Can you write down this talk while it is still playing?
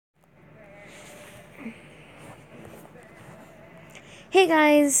Hey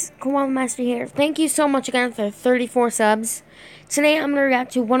guys, Koala Master here. Thank you so much again for 34 subs. Today I'm going to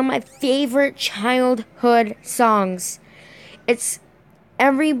react to one of my favorite childhood songs. It's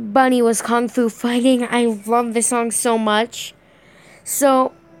Every Bunny Was Kung Fu Fighting. I love this song so much.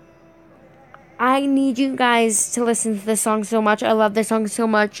 So, I need you guys to listen to this song so much. I love this song so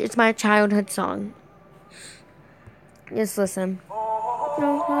much. It's my childhood song. Just listen.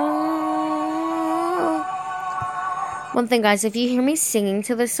 One thing, guys, if you hear me singing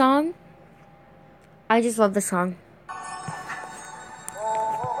to this song, I just love the song.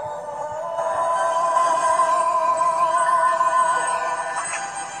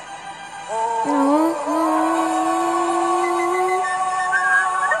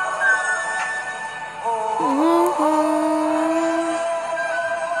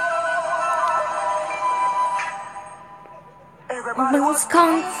 Everybody was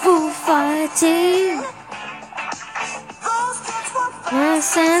kung fu fighting,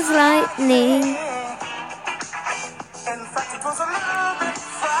 fast as lightning. In fact, it was a little bit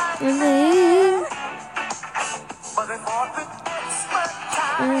frightening, but they fought with expert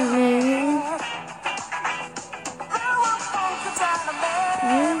timing. There were funky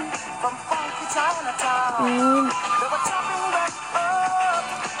Chinamen from funky Chinatown. They were chopping them up,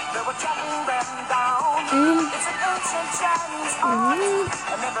 they were chopping them down. It's an ancient Chinese art,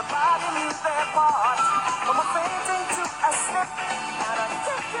 and everybody knew their part. From a fainting to a slip, and a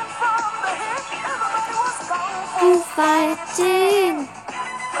kicking from the hip. Everybody was kung fu fighting,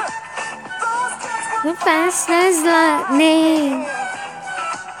 the fast as lightning.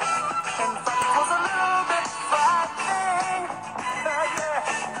 In fact, it was a little bit frightening,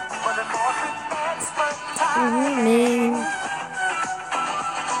 but they fought with expert timing.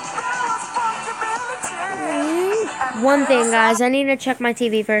 One thing, guys, I need to check my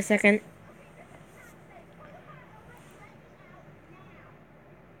TV for a second.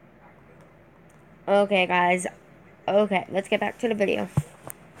 Okay, guys. Okay, let's get back to the video.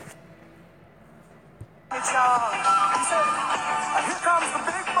 Let's get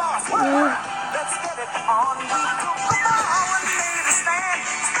it on. We took the ball and made a stand.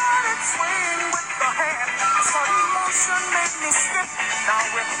 Started swinging with the hand. Sudden motion made me skip. Now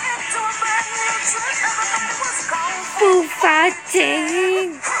we're into a brand new trick. Everybody was kung fu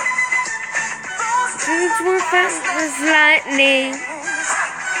fighting. Things were fast as lightning.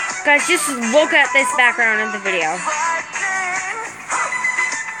 Guys, just look at this background in the video.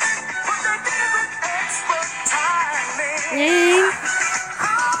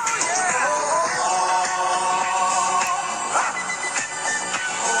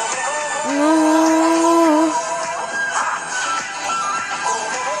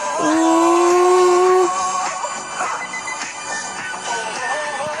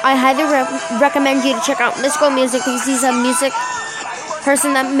 I highly recommend you to check out Mystical Music because he's a music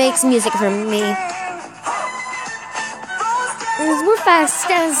person that makes music for me. We're fast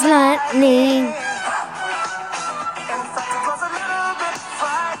as lightning.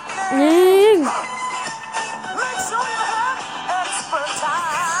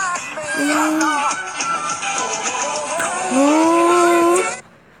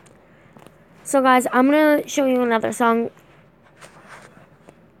 So guys, I'm gonna show you another song.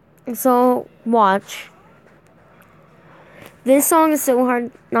 So watch. This song is so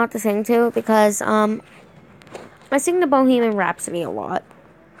hard not to sing to because I sing the Bohemian Rhapsody a lot.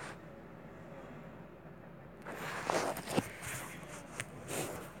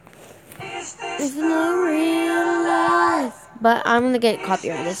 It's not real life. But I'm gonna get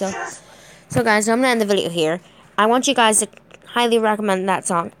copyrighted, so guys, I'm gonna end the video here. I want you guys to highly recommend that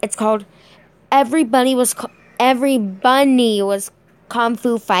song. It's called Every Bunny Was Kung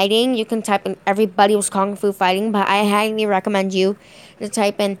Fu Fighting. You can type in Everybody Was Kung Fu Fighting, but I highly recommend you to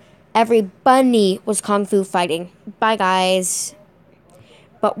type in Every Bunny Was Kung Fu Fighting. Bye, guys.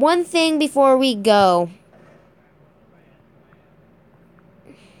 But one thing before we go.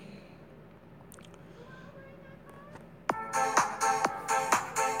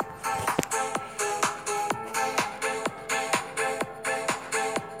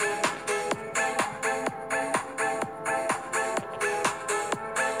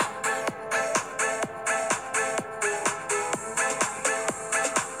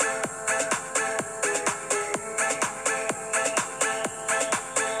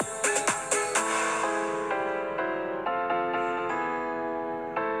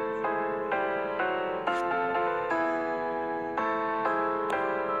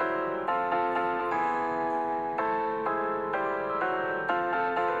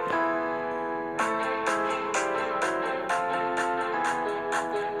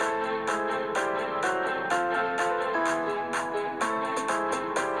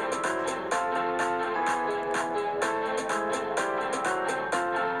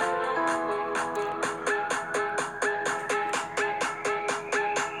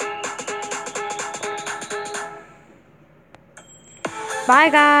 Bye,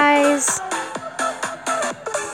 guys.